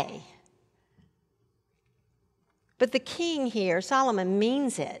say. But the king here, Solomon,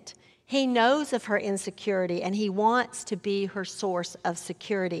 means it. He knows of her insecurity, and he wants to be her source of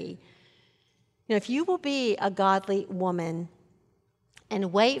security. Now, if you will be a godly woman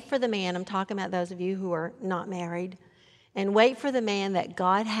and wait for the man, I'm talking about those of you who are not married, and wait for the man that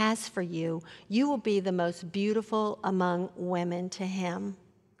God has for you, you will be the most beautiful among women to him.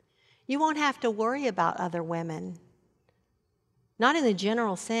 You won't have to worry about other women. Not in the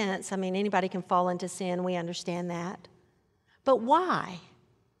general sense. I mean, anybody can fall into sin. We understand that. But why?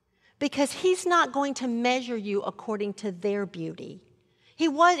 Because he's not going to measure you according to their beauty. He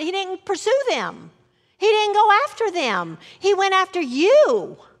didn't pursue them. He didn't go after them. He went after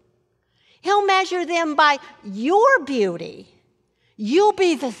you. He'll measure them by your beauty. You'll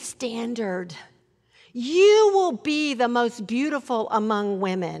be the standard. You will be the most beautiful among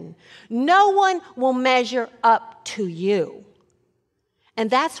women. No one will measure up to you. And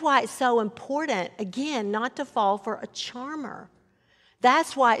that's why it's so important, again, not to fall for a charmer.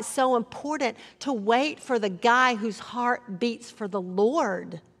 That's why it's so important to wait for the guy whose heart beats for the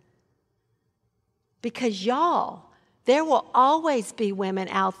Lord. Because y'all, there will always be women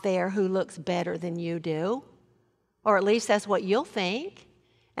out there who looks better than you do. Or at least that's what you'll think.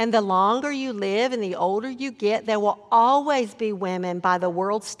 And the longer you live and the older you get, there will always be women by the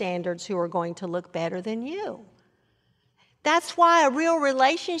world's standards who are going to look better than you. That's why a real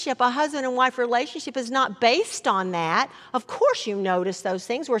relationship, a husband and wife relationship, is not based on that. Of course you notice those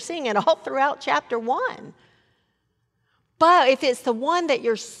things. We're seeing it all throughout chapter 1. But if it's the one that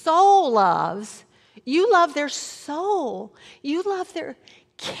your soul loves, you love their soul. You love their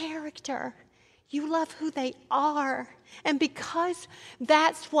character. You love who they are. And because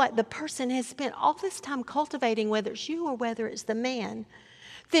that's what the person has spent all this time cultivating, whether it's you or whether it's the man,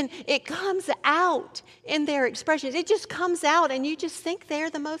 then it comes out in their expressions. It just comes out, and you just think they're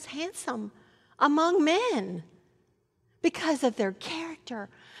the most handsome among men because of their character,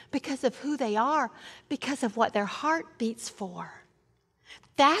 because of who they are, because of what their heart beats for.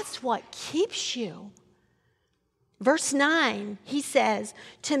 That's what keeps you. Verse 9, he says,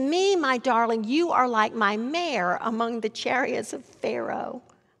 "To me, my darling, you are like my mare among the chariots of Pharaoh."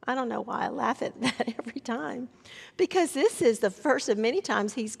 I don't know why I laugh at that every time. Because this is the first of many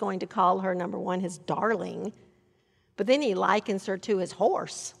times he's going to call her, number one, his darling. But then he likens her to his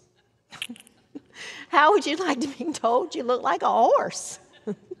horse. How would you like to be told you look like a horse?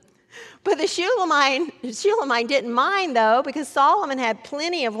 But the Shulamite didn't mind, though, because Solomon had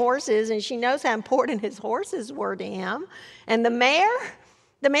plenty of horses, and she knows how important his horses were to him. And the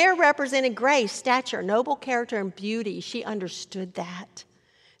mare represented grace, stature, noble character, and beauty. She understood that.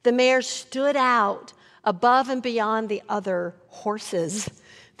 The mare stood out above and beyond the other horses.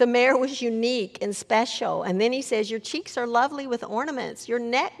 The mare was unique and special. And then he says, "Your cheeks are lovely with ornaments, your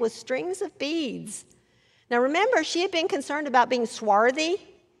neck with strings of beads." Now remember, she had been concerned about being swarthy.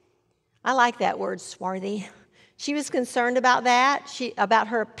 I like that word, swarthy. She was concerned about that, about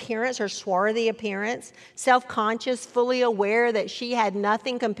her appearance, her swarthy appearance, self-conscious, fully aware that she had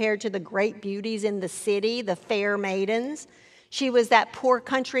nothing compared to the great beauties in the city, the fair maidens. She was that poor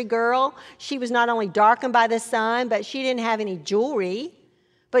country girl. She was not only darkened by the sun, but she didn't have any jewelry.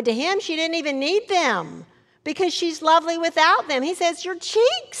 But to him, she didn't even need them because she's lovely without them. He says, "Your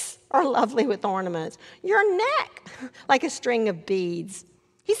cheeks are lovely with ornaments. Your neck like a string of beads."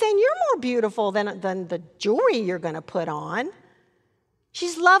 He's saying, you're more beautiful than the jewelry you're going to put on.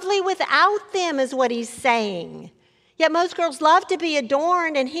 She's lovely without them is what he's saying. Yet most girls love to be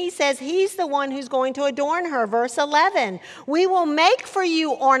adorned, and he says he's the one who's going to adorn her. Verse 11, "We will make for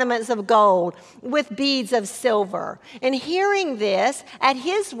you ornaments of gold with beads of silver." And hearing this, at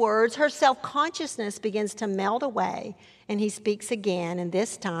his words, her self-consciousness begins to melt away. And he speaks again, and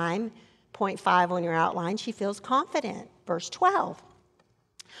this time, point 5 on your outline, she feels confident. Verse 12.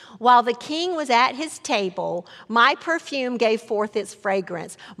 "While the king was at his table, my perfume gave forth its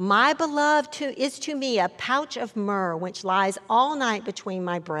fragrance. My beloved is to me a pouch of myrrh, which lies all night between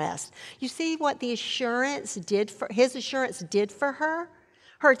my breasts." You see what his assurance did for her?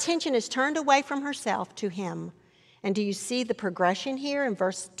 Her attention is turned away from herself to him. And do you see the progression here? In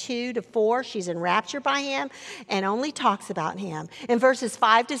verse 2 to 4, she's enraptured by him and only talks about him. In verses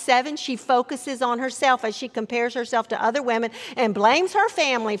 5 to 7, she focuses on herself as she compares herself to other women and blames her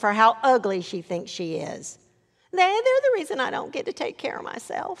family for how ugly she thinks she is. They're the reason I don't get to take care of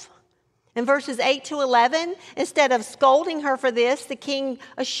myself. In verses 8 to 11, instead of scolding her for this, the king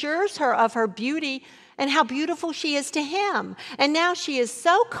assures her of her beauty and how beautiful she is to him. And now she is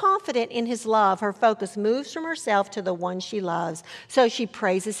so confident in his love, her focus moves from herself to the one she loves. So she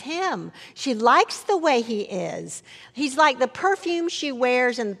praises him. She likes the way he is. He's like the perfume she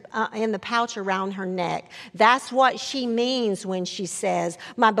wears in the pouch around her neck. That's what she means when she says,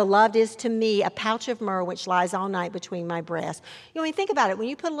 "My beloved is to me a pouch of myrrh which lies all night between my breasts." You know, when you think about it, when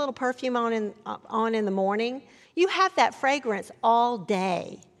you put a little perfume on in the morning, you have that fragrance all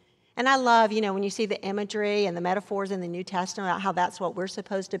day. And I love, when you see the imagery and the metaphors in the New Testament about how that's what we're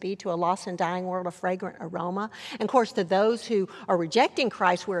supposed to be to a lost and dying world, a fragrant aroma. And of course, to those who are rejecting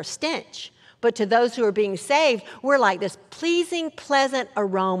Christ, we're a stench. But to those who are being saved, we're like this pleasing, pleasant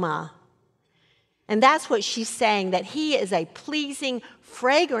aroma. And that's what she's saying, that he is a pleasing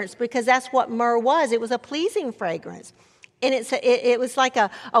fragrance, because that's what myrrh was. It was a pleasing fragrance. And it was like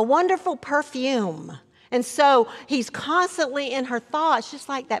a wonderful perfume. And so he's constantly in her thoughts, just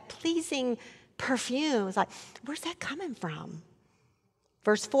like that pleasing perfume. It's like, where's that coming from?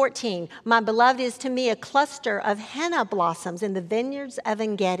 Verse 14, my beloved is to me a cluster of henna blossoms in the vineyards of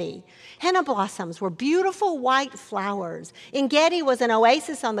En-gedi. Henna blossoms were beautiful white flowers. En-gedi was an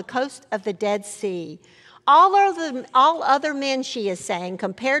oasis on the coast of the Dead Sea. All other men, she is saying,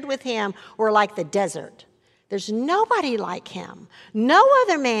 compared with him, were like the desert. There's nobody like him. No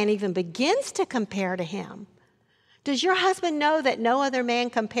other man even begins to compare to him. Does your husband know that no other man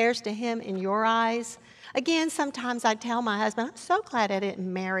compares to him in your eyes? Again, sometimes I tell my husband, I'm so glad I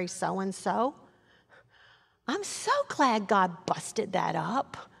didn't marry so-and-so. I'm so glad God busted that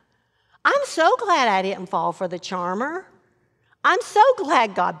up. I'm so glad I didn't fall for the charmer. I'm so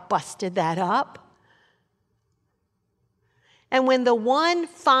glad God busted that up. And when the one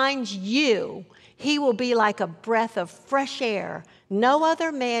finds you, he will be like a breath of fresh air. No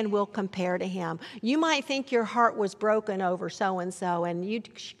other man will compare to him. You might think your heart was broken over so-and-so, and you'd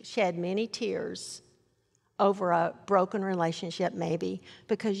shed many tears over a broken relationship maybe,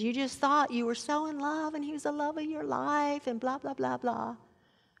 because you just thought you were so in love and he was the love of your life and blah, blah, blah, blah.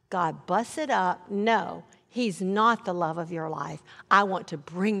 God busts it up. No, he's not the love of your life. I want to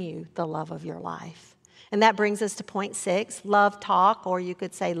bring you the love of your life. And that brings us to point 6, love talk, or you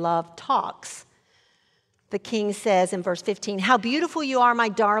could say love talks. The king says in verse 15, how beautiful you are, my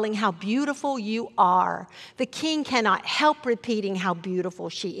darling, how beautiful you are. The king cannot help repeating how beautiful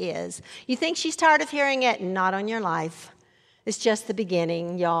she is. You think she's tired of hearing it? Not on your life. It's just the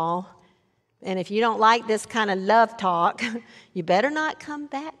beginning, y'all. And if you don't like this kind of love talk, you better not come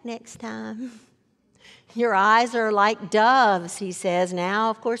back next time. Your eyes are like doves, he says. Now,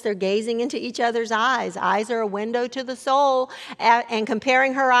 of course, they're gazing into each other's eyes. Eyes are a window to the soul. And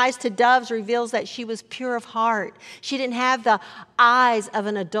comparing her eyes to doves reveals that she was pure of heart. She didn't have the eyes of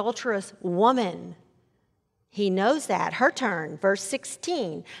an adulterous woman. He knows that. Her turn, verse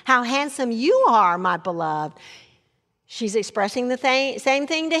 16. How handsome you are, my beloved. She's expressing the same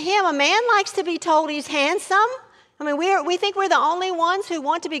thing to him. A man likes to be told he's handsome. I mean, we think we're the only ones who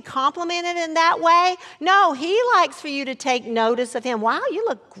want to be complimented in that way. No, he likes for you to take notice of him. Wow, you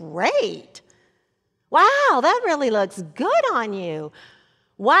look great. Wow, that really looks good on you.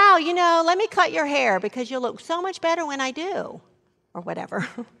 Wow, let me cut your hair because you look so much better when I do, or whatever.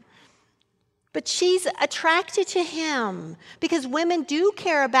 But she's attracted to him because women do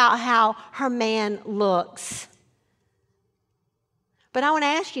care about how her man looks. But I want to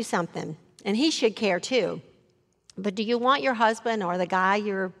ask you something, and he should care too. But do you want your husband or the guy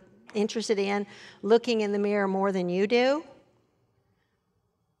you're interested in looking in the mirror more than you do?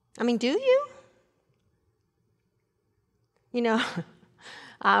 I mean, do you?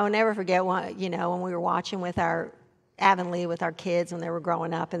 I'll never forget when we were watching with our Avonlea with our kids when they were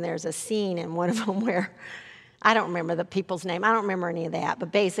growing up, and there's a scene in one of them where, I don't remember the people's name, I don't remember any of that,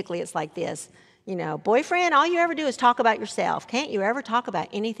 but basically it's like this. Boyfriend, all you ever do is talk about yourself. Can't you ever talk about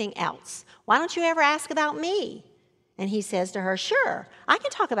anything else? Why don't you ever ask about me? And he says to her, sure, I can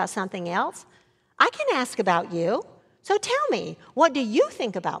talk about something else. I can ask about you. So tell me, what do you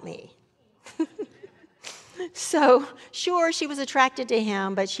think about me? So, sure, she was attracted to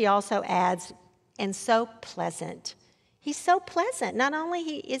him, but she also adds, and so pleasant. He's so pleasant. Not only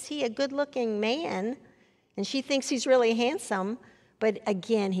is he a good-looking man, and she thinks he's really handsome, but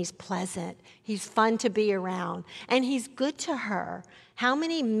again, he's pleasant. He's fun to be around, and he's good to her. How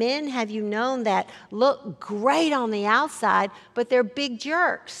many men have you known that look great on the outside, but they're big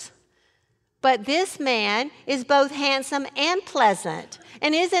jerks? But this man is both handsome and pleasant.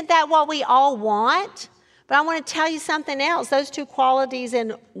 And isn't that what we all want? But I want to tell you something else. Those two qualities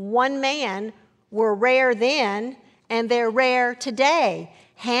in one man were rare then, and they're rare today.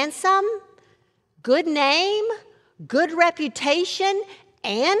 Handsome, good name, good reputation,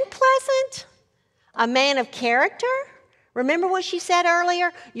 and pleasant. A man of character. Remember what she said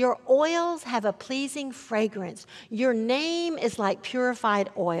earlier? Your oils have a pleasing fragrance. Your name is like purified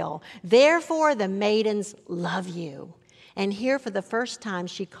oil. Therefore, the maidens love you. And here for the first time,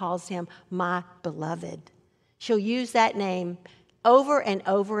 she calls him my beloved. She'll use that name over and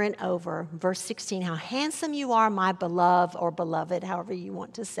over and over. Verse 16, how handsome you are, my beloved, or beloved, however you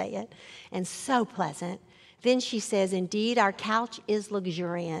want to say it, and so pleasant. Then she says, indeed, our couch is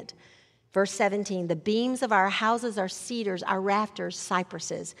luxuriant. Verse 17, the beams of our houses are cedars, our rafters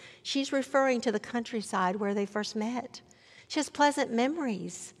cypresses. She's referring to the countryside where they first met. She has pleasant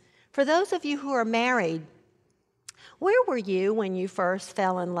memories. For those of you who are married, where were you when you first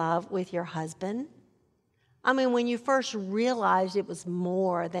fell in love with your husband? I mean, when you first realized it was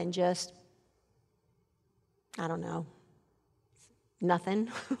more than just, I don't know, nothing.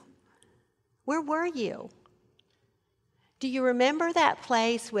 Where were you? Do you remember that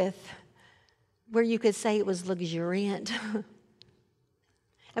place where you could say it was luxuriant?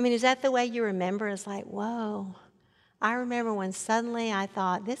 I mean, is that the way you remember? It's like, whoa. I remember when suddenly I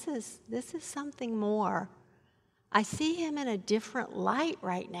thought, this is something more. I see him in a different light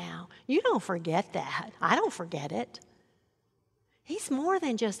right now. You don't forget that. I don't forget it. He's more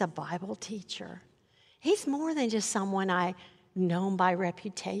than just a Bible teacher. He's more than just someone I know by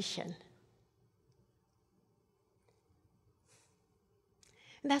reputation.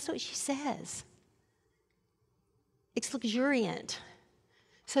 And that's what she says. It's luxuriant.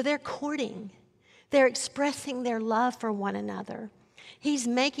 So they're courting. They're expressing their love for one another. He's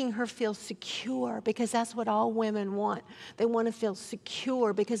making her feel secure because that's what all women want. They want to feel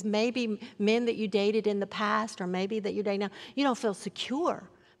secure because maybe men that you dated in the past or maybe that you're dating now, you don't feel secure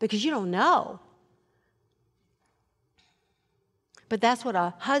because you don't know. But that's what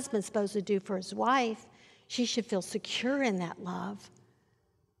a husband's supposed to do for his wife. She should feel secure in that love.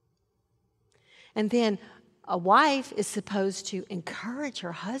 And then a wife is supposed to encourage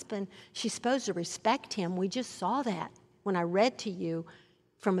her husband. She's supposed to respect him. We just saw that when I read to you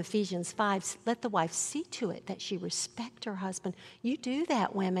from Ephesians 5. Let the wife see to it that she respect her husband. You do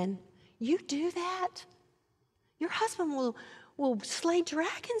that, women. You do that. Your husband will slay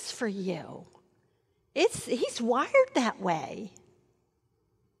dragons for you. He's wired that way.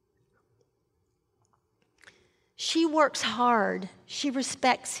 She works hard. She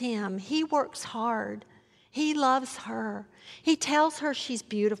respects him. He works hard. He loves her. He tells her she's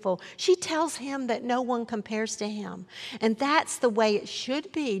beautiful. She tells him that no one compares to him. And that's the way it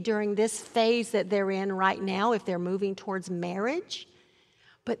should be during this phase that they're in right now if they're moving towards marriage.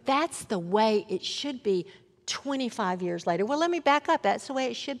 But that's the way it should be 25 years later. Well, let me back up. That's the way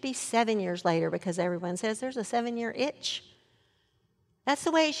it should be 7 years later because everyone says there's a 7-year itch. That's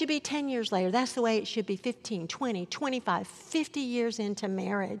the way it should be 10 years later. That's the way it should be 15, 20, 25, 50 years into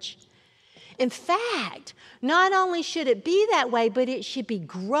marriage. In fact, not only should it be that way, but it should be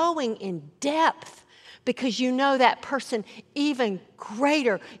growing in depth because you know that person even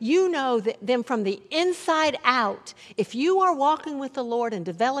greater. You know them from the inside out. If you are walking with the Lord and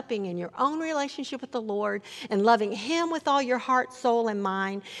developing in your own relationship with the Lord and loving him with all your heart, soul, and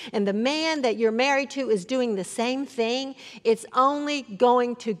mind, and the man that you're married to is doing the same thing, it's only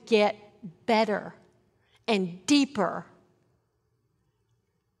going to get better and deeper.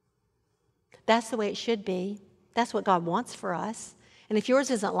 That's the way it should be. That's what God wants for us. And if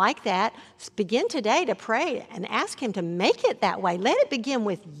yours isn't like that, begin today to pray and ask him to make it that way. Let it begin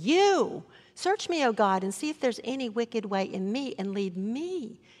with you. Search me, O God, and see if there's any wicked way in me and lead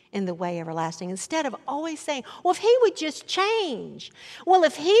me in the way everlasting. Instead of always saying, well, if he would just change. Well,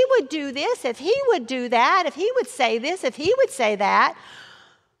 if he would do this, if he would do that, if he would say this, if he would say that.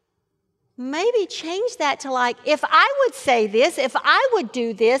 Maybe change that to like, if I would say this, if I would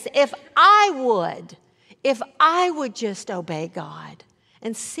do this, if I would just obey God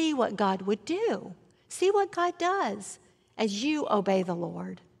and see what God would do. See what God does as you obey the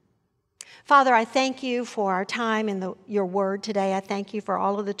Lord. Father, I thank you for our time in your word today. I thank you for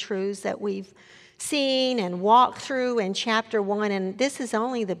all of the truths that we've seen and walked through in chapter 1. And this is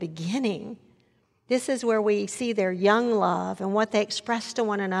only the beginning. This is where we see their young love and what they express to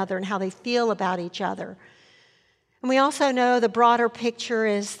one another and how they feel about each other. And we also know the broader picture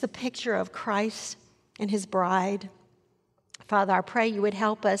is the picture of Christ and his bride. Father, I pray you would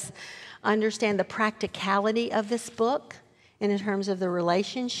help us understand the practicality of this book and in terms of the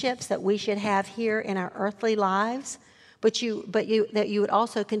relationships that we should have here in our earthly lives, that you would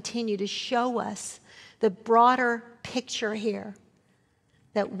also continue to show us the broader picture here.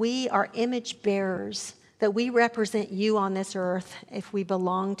 That we are image bearers, that we represent you on this earth if we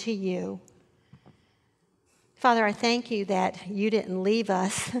belong to you. Father, I thank you that you didn't leave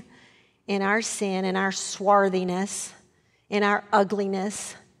us in our sin, in our swarthiness, in our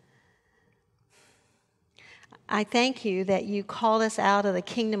ugliness. I thank you that you called us out of the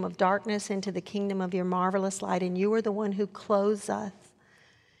kingdom of darkness into the kingdom of your marvelous light, and you are the one who clothes us.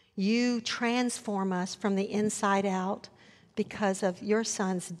 You transform us from the inside out. Because of your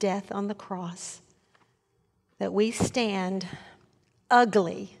son's death on the cross, that we stand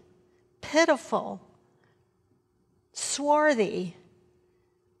ugly, pitiful, swarthy,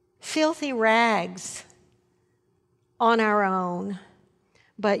 filthy rags on our own.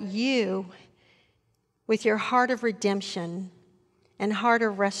 But you, with your heart of redemption and heart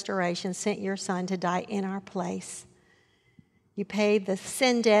of restoration, sent your Son to die in our place. You paid the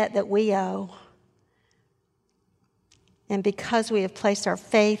sin debt that we owe. And because we have placed our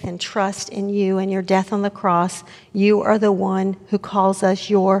faith and trust in you and your death on the cross, you are the one who calls us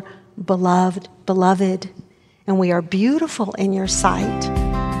your beloved. And we are beautiful in your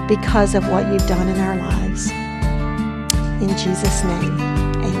sight because of what you've done in our lives. In Jesus' name,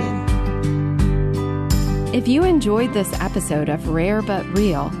 amen. If you enjoyed this episode of Rare But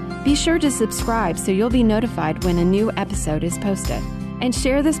Real, be sure to subscribe so you'll be notified when a new episode is posted. And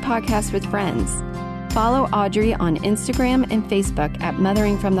share this podcast with friends. Follow Audrey on Instagram and Facebook at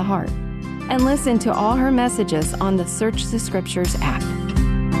Mothering from the Heart. And listen to all her messages on the Search the Scriptures app.